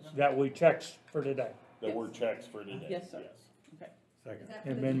 okay, That we checks for today. That were checks for today. Yes, sir. Is okay. Second. that for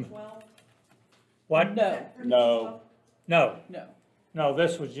And the then- 12? What? No, No. No, no. no,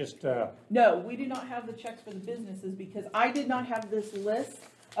 this was just, No, we do not have the checks for the businesses because I did not have this list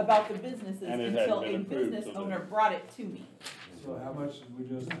about the businesses And it until hadn't a been approved business till owner then. brought it to me. So how much did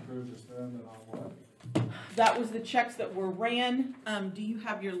we just approve to spend and on what? That was the checks that were ran. Do you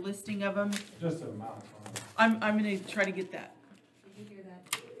have your listing of them? Just an amount. I'm gonna try to get that. Did you hear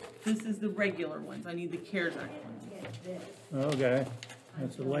that? This is the regular ones. I need the CARES Act ones. Get this. okay,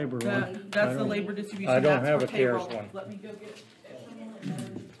 that's a labor one. I That's the don't- labor distribution. I don't That's have for a CARES payroll. one. Let me go get it. Someone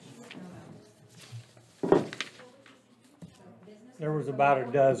that knows, There was about a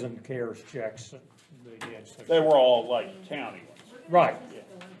dozen CARES checks that they did. so- They were all like county ones. Right.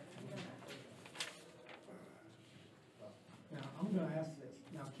 Now, I'm gonna ask this.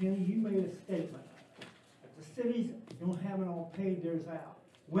 Now, Kenny, you made a statement that the cities don't have it all paid theirs out.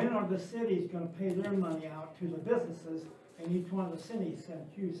 When are the cities gonna pay their money out to the businesses in each one of the cities,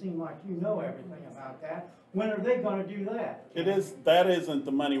 since you seem like you know everything about that? When are they gonna do that? That isn't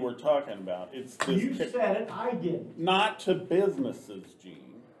the money we're talking about. It's You this, said it, I didn't. not to businesses, Gene.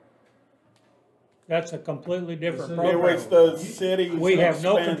 That's a completely different It program. was the city's We have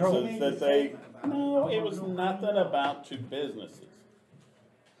no control. expenses that they, no, it was nothing about to businesses.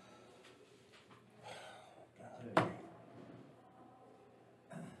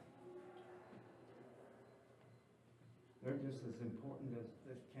 They're just as important as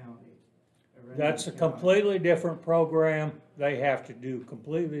this county. or any That's a county. completely different program. They have to do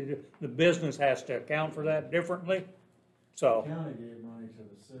the business has to account for that differently. The So, county gave money to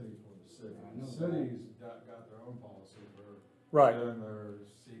the city for the city. I The know that. cities got their own policy for right, doing their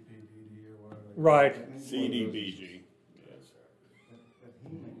CPDD or whatever. they call right. it. CDBG, yes. But he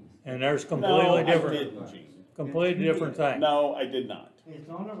means, And there's No, completely I different, didn't, Gene. completely different thing. No, I did not. it's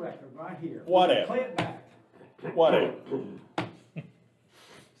on the record right here. Whatever. Play it back. Whatever.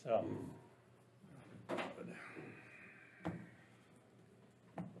 So,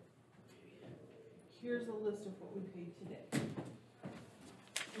 Here's a list of what we paid today.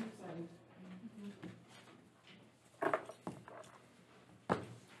 Oops, sorry.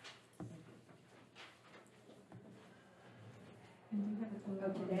 Oh,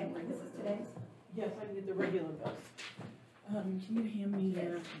 today, this is today's? Yes, I can get the regular bills. Can you hand me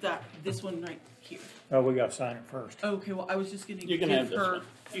this one right here? oh, we gotta sign it first. Okay, well, I was just gonna You can give have this her. one.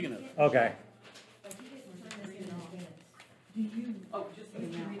 You can have it. Okay, But he didn't turn this in advance. Do you, oh, just so you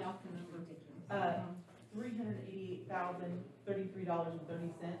read off the number.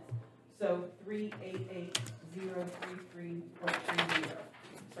 $388,033.30. So 388,033.30.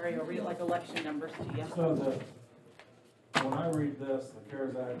 Sorry, I'll read it like election numbers to you. So when I read this, the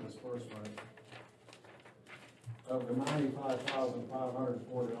CARES Act disbursement, of the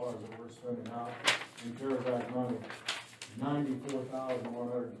 $95,540 that we're spending out in CARES Act money,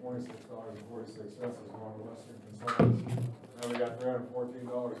 $94,126.46 is going to Western Concerns. Then we got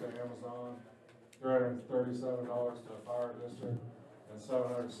 $314 to Amazon, $337 to the fire district, and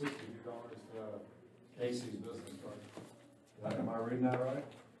 $762 to Casey's business card. Am I reading that right?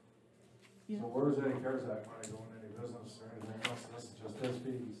 Yeah. So where's any CARES Act money going to any business or anything else? This is just his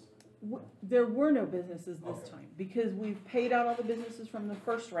fees. There were no businesses this Okay. time, because we've paid out all the businesses from the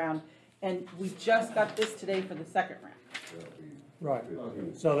first round, and we just got this today for the second round. right.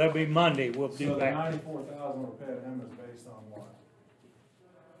 Okay. So that'll be Monday, we'll So do the that. $94,000 we're paying him is based on what?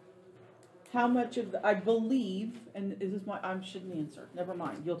 How much of the, I believe, and is this I shouldn't answer, never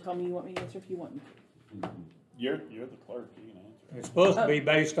mind, you'll tell me you want me to answer if you want me to. You're the clerk, you can answer. It's supposed to be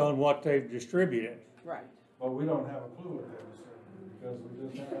based on what they've distributed. Right. But we don't have a clue what they're distributing, because we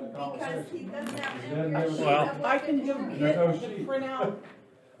just had that Because he conversation. doesn't have He an didn't accurate give us- sheet Well- of what I can the go distribution- get no the sheet. printout.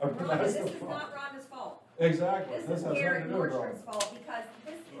 Okay, Rhonda, that's this the is problem. not Rhonda's fault. Exactly, This this is has Garrett nothing to do with Nordstrom's Rhonda. fault, because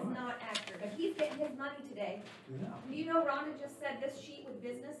this is not accurate, but he's getting his money today. Yeah. Do you know Rhonda just said this sheet with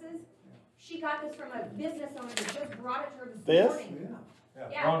businesses? She got this from a business owner that just brought it to her this This? morning. Yeah. Yeah,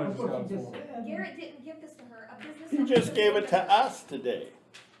 Yeah. Rhonda That's just what got you just full. said. Garrett didn't give this to her, a business You owner. just gave it to us today,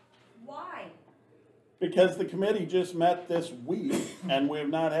 Why? because the committee just met this week, and we have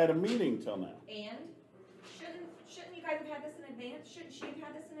not had a meeting till now. And shouldn't you guys have had this in advance? Shouldn't she have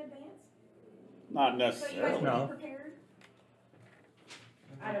had this in advance? Not So you guys necessarily. would No. be prepared?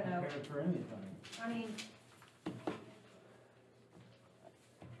 I don't know. Prepared for anything. I mean,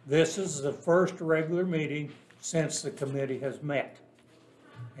 This is the first regular meeting since the committee has met.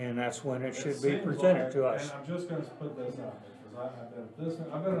 And that's when it should be seems presented to like- us. And I'm just gonna put this out there, because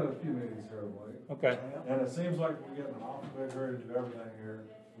I've been at a few meetings here of late, Okay, and it seems like we're getting an awful big hurry to do everything here,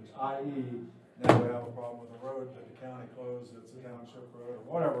 which i.e., now we have a problem with the road that the county closed, it's a township road or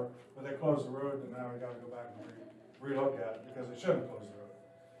whatever, but they closed the road, and now we gotta go back and relook at it, because they shouldn't close the road.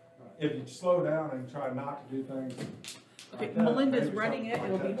 If you slow down and try not to do things Okay, like that, Melinda's maybe running it,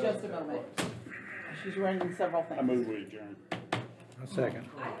 something it'll be like that just a doesn't moment. work. She's running several things. I move we adjourn. a second.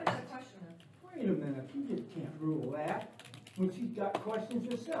 I have another question though. Wait a minute, you just can't rule that, when she's got questions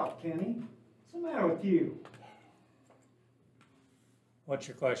herself, Kenny. What's the matter with you? What's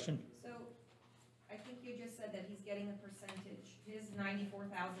your question? So, I think you just said that he's getting a percentage, his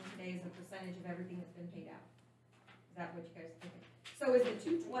 94,000 today is a percentage of everything that's been paid out. Is that what you guys think? So is the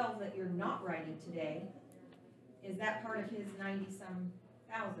 212 that you're not writing today, is that part of his 90-some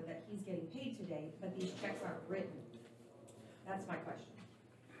thousand that he's getting paid today, but these checks aren't written? That's my question.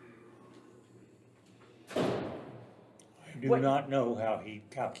 I do What- not know how he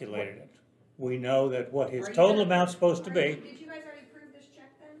calculated it. We know that what his Are you total gonna- amount's supposed to Did be, you guys already approve this check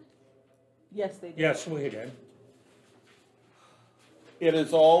then? Yes, they did. yes, we did. It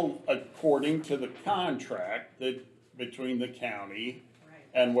is all according to the contract that, between the county Right.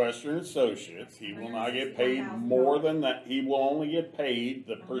 and Western Associates. He will not get paid more than that. He will only get paid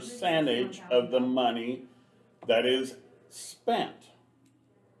the percentage of the money that is spent.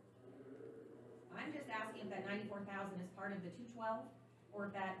 I'm just asking if that 94,000 is part of the 212, or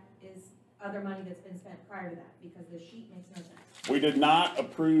if that is other money that's been spent prior to that, because the sheet makes no sense. We did not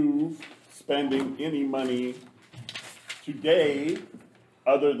approve spending any money today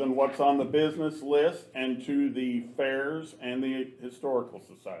other than what's on the business list and to the fairs and the historical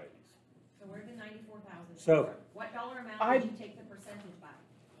societies. So where did 94,000? So- What dollar amount I- did you take the percentage by?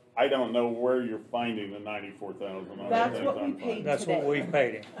 I don't know where you're finding the 94,000. That's what we paid. That's what we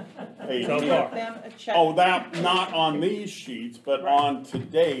paid him. Paid. So We far. wrote them a check. Oh, that, not on these sheets, but Right. on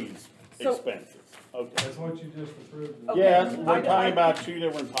today's So- expenses. Okay. That's what you just approved. Okay. Yes, I- we're talking about two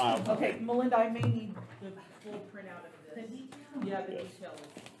different piles. Okay, Melinda, I may need the full printout of this. Yeah, the Yes. details.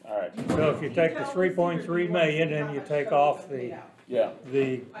 All right, So if you take the 3.3 million, then you take off the, yeah. I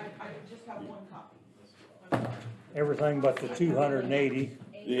just have one copy. I'm sorry. everything but the 280.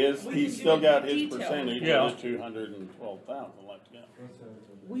 He's We can still do got the his detail. percentage Yeah. of his 212,000 left to go.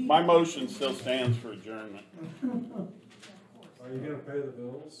 We, My motion still stands for adjournment. Are you gonna pay the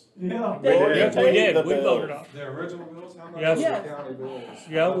bills? Yeah. We already Yes, we paid did, the we voted bills. on. The original bills, how much Yes. was the Yes. county bills?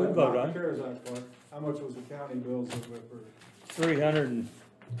 Yeah, we Not voted the on it. CARES Act one. How much was the county bills that we approved? 300 and,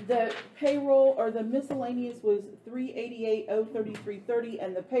 the payroll, or the miscellaneous was 388,033.30,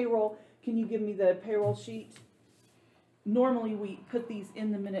 and the payroll, can you give me the payroll sheet? Normally, we put these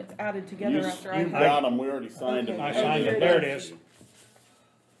in the minutes added together You after I. got them, we already signed them. Okay. I signed it, there it is.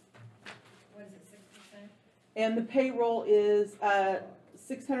 What is it, 6%? And the payroll is,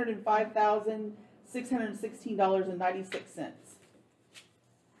 $605,616.96.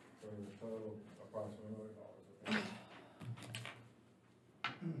 For a total approximately $1 million.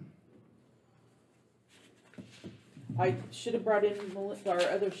 I should have brought in our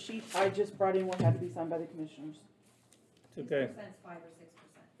other sheet, I just brought in what had to be signed by the commissioners. it's okay. 6%'s 5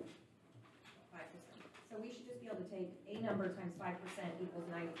 or 6%? 5%. So we should just be able to take a number times 5% equals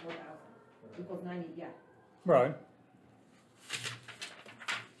 94,000, equals 90, yeah. Right.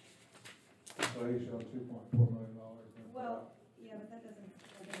 So he showed $2.4 million. Well, yeah, but that doesn't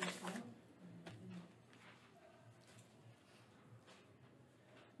count.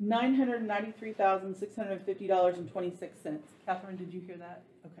 $993,650.26. Catherine, did you hear that?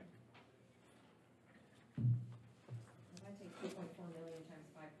 Okay. If I take 2.4 million times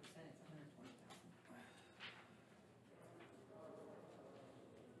 5%, it's 120,000.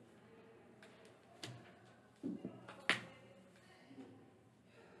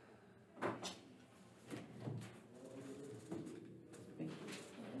 Thank you.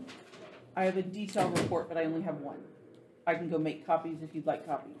 I have a detailed report, but I only have one. I can go make copies if you'd like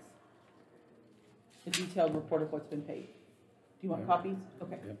copies. A detailed report of what's been paid. Do you want copies?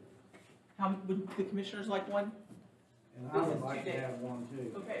 Okay. Yep. How, would the commissioners like one? And I This would is like to 2 days. have one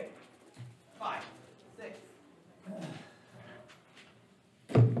too. Okay. 5, 6.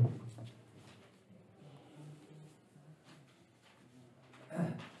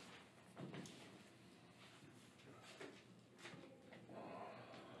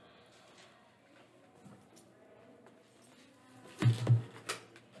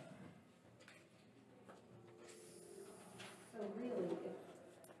 So really,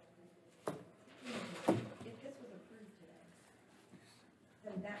 if this was approved today,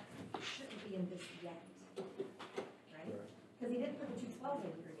 then that shouldn't be in this yet, right? Because he didn't put the 212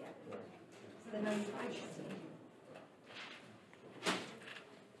 in here yet. So the 95 should be.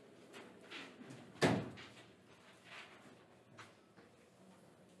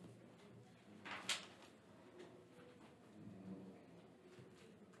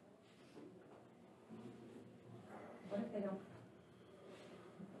 What if they don't?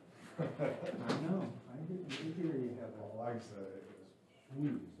 I know, I didn't hear you have that. Well, like I said, it was,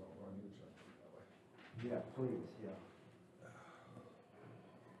 please don't run your check that way. Yeah, please, yeah.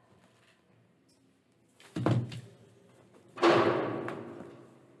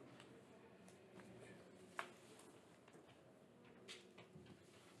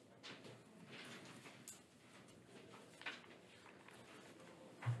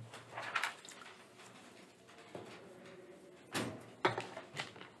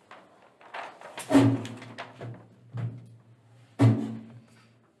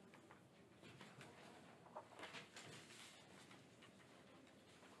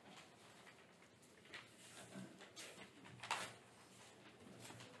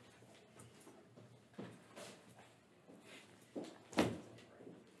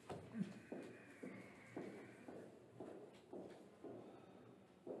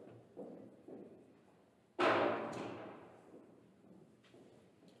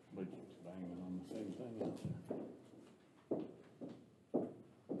 Same thing out there.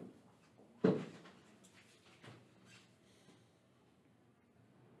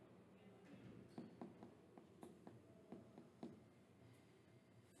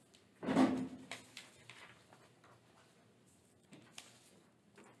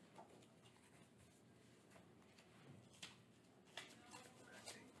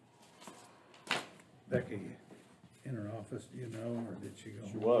 Becky in her office, do you know, or did she go?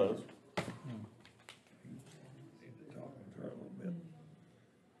 She was. Need to talk with her a little bit.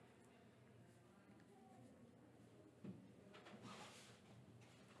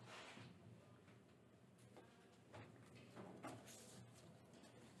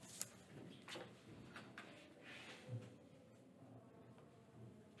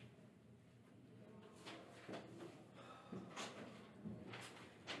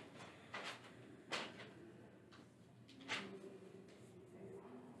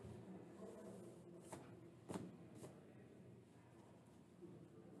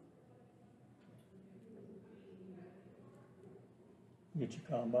 Get your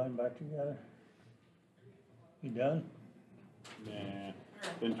combine back together? You done? Nah,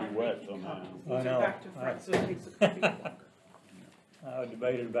 been too wet somehow. I These know. are back to front, so it takes a copy. I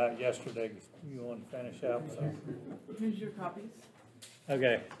debated about yesterday, you want to finish up, so, Here's your copies,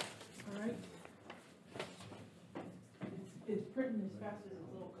 okay. all right? It's printing as fast as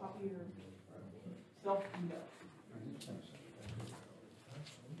a little copier self can go.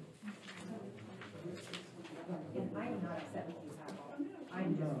 And I am not upset with you at all.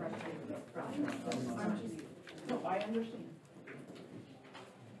 I'm just frustrated with the process. I'm just, No, I understand.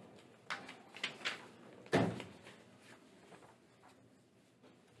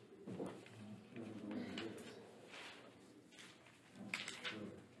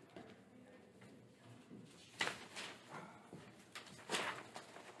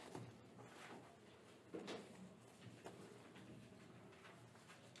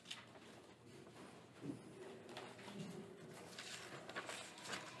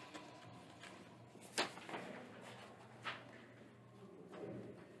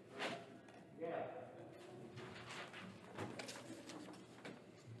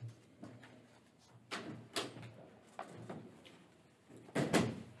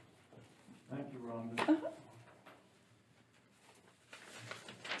 Thank you, Rhonda.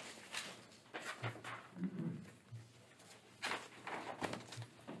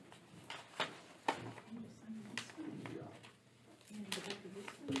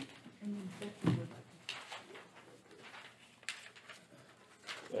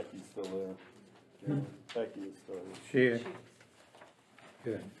 Becky's still there. Becky is still there. She,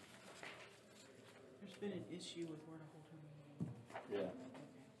 good. There's been an issue with where to hold her meeting. Yeah.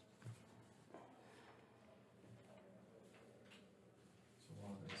 So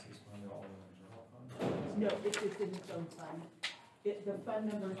Rhonda, is this money all in the general fund? No, it's in its own fund. The fund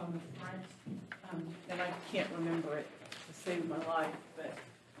number's on the front, and I can't remember it to save my life, but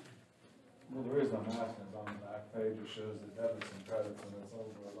Well, the reason I'm asking is on the back page, it shows the debits and credits, and it's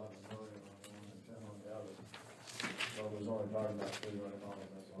over 11 million on one and 10 on the other. So there's only talking about $3 million,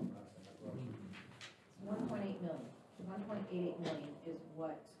 that's why I'm asking that question. 1.8 million. 1.88 million is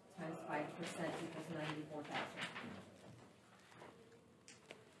what times 5% equals 94,000.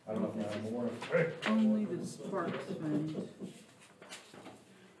 I don't know if I have more. only the Sparks fund.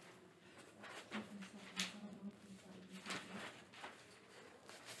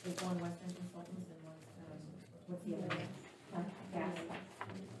 There's one Western Consultants and one, what's the other one? Gas.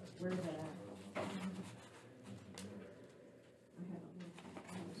 Where's that at?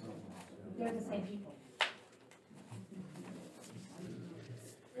 They're the same people.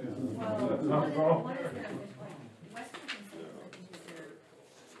 Well, one is their official, Western Consultants, I think is their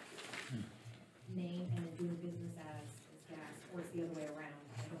name, and then doing business as gas, or it's the other way around,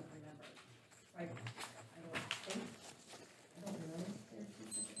 I don't remember. Right, I don't think, I don't know if they're two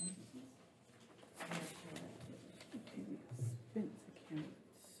separate entities. I'm not sure. Okay, the expense accounts.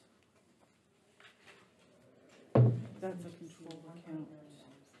 That's a control account.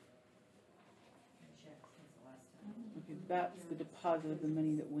 Check since the last time. Okay, that's the deposit of the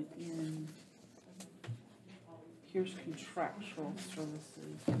money that went in. Here's contractual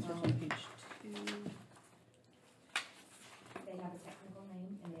services, that's on page 2. They have a technical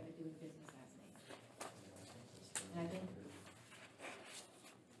name and they have a doing business as name.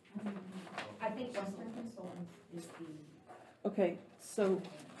 And I think Western Consultants is the. Okay, so and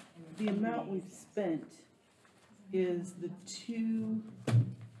the amount we've spent is the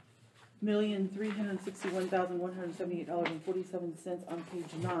 $2,361,178.47 on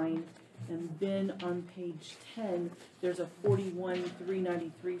page 9, And then on page 10, there's a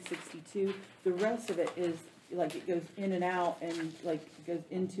 41,393.62. The rest of it is, like, it goes in and out, and like, it goes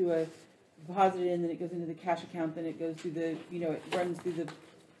into a deposit in, then it goes into the cash account, then it goes through the, you know, it runs through the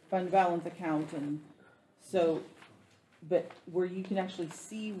fund balance account, and so, but where you can actually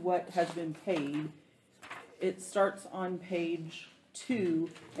see what has been paid, it starts on page 2,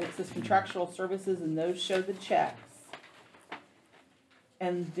 and it says contractual services, and those show the checks.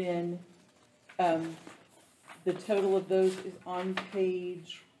 And then, the total of those is on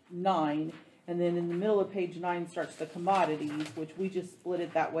page 9, and then in the middle of page 9 starts the commodities, which we just split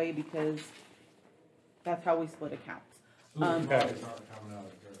it that way because that's how we split accounts. So the commodities aren't coming out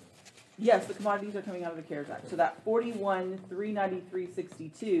of the CARES. Yes, the commodities are coming out of the CARES Act, so that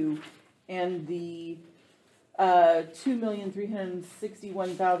 41,393.62 and the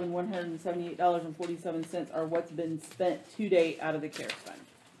 $2,361,178.47 are what's been spent to date out of the CARES Fund.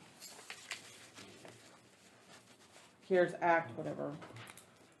 CARES Act, whatever,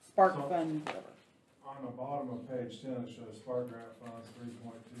 Spark Fund, whatever. On the bottom of page 10, it shows Spark grant funds, 3.2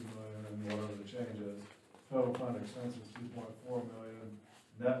 million, and whatever the change is. Total fund expenses, 2.4 million.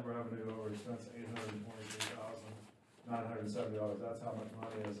 Net revenue over expense, $823,970. That's how much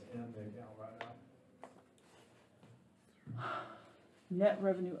money is in the account right now. Net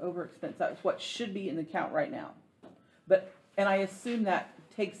revenue over expense, that's what should be in the account right now. But, and I assume that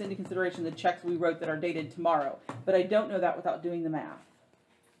takes into consideration the checks we wrote that are dated tomorrow, but I don't know that without doing the math.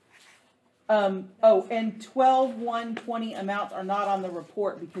 Oh, and 12/1/20 amounts are not on the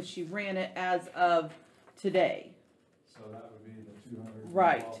report because she ran it as of today. So that would be the 200.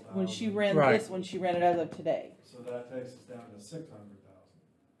 Right, when she ran Right. this one, she ran it as of today. So that takes us down to 600,000.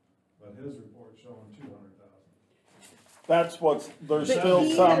 But his report's showing 200,000. That's what's, there's But still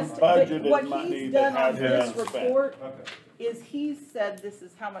he some has- but budgeted what money he's that done on hasn't this been spent. report Okay. is he said this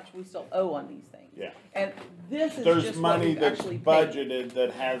is how much we still owe on these things. Yeah. And this is There's just what money we've that's actually paid. budgeted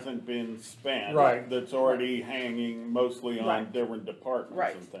that hasn't been spent. Right. That's already hanging mostly on Right. different departments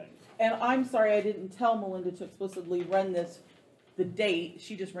Right. and things. And I'm sorry I didn't tell Melinda to explicitly run this, the date,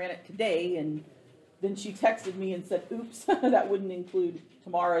 she just ran it today, and then she texted me and said, oops, that wouldn't include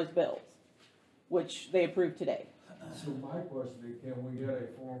tomorrow's bills, which they approved today. So my question is, can we get a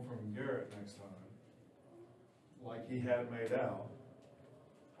form from Garrett next time, like he had made out,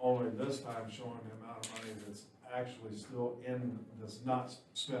 only this time showing the amount of money that's actually still in, that's not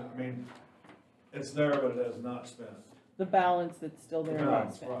spent? I mean, it's there, but it is not spent. The balance that's still there. Right,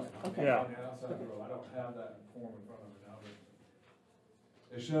 not spent. right. Okay. Yeah. On the outside row, I don't have that form in front of me now,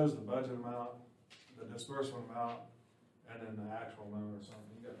 but it shows the budget amount, the disbursement amount, and then the actual amount or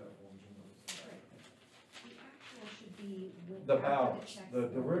something. You got that form, Jim? The actual should be with. The after balance, checks the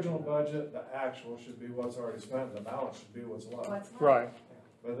go original through. budget, the actual should be what's already spent, the balance should be what's left. What's left. Right,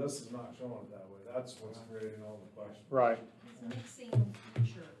 But this is not showing it that way, that's what's creating all the questions. right. It's a mixing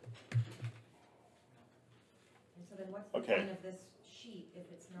picture. And so then what's the Okay. point of this sheet if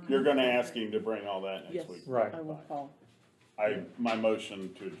it's not? You're gonna ask him to bring all that Yes, next week. Right. I will call. My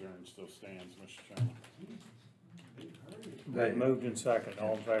motion to adjourn still stands, Mr. Chairman. They moved in second,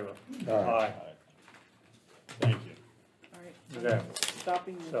 all in favor? Aye. Aye. Thank you. All right. Yeah.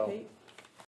 Stopping the So- tape.